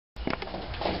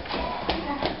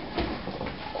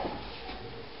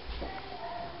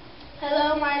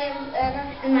Hello, my name is Anna.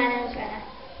 And my name is Anna.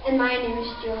 And my name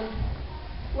is Joan.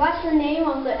 What's the name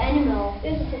of the animal?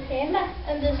 This is a panda,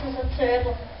 and this is a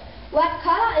turtle. What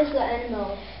color is the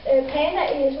animal?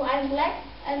 Panda is white and black,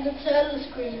 and the turtle is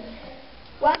green.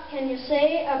 What can you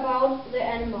say about the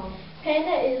animal?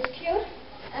 Panda is cute,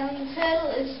 and the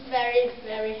turtle is very,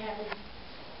 very happy.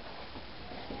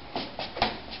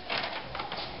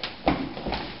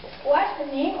 What's the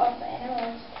name of the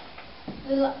animals?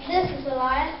 This is a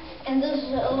lion, and this is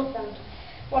an elephant.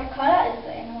 What color is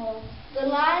the animal? The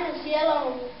lion is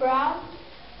yellow and brown.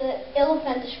 The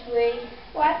elephant is gray.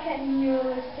 What can you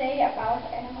say about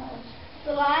animals?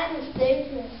 The lion is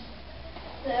dangerous.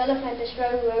 The elephant is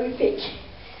very, very big.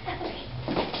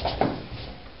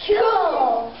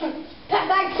 Cool!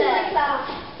 Back to the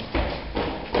class.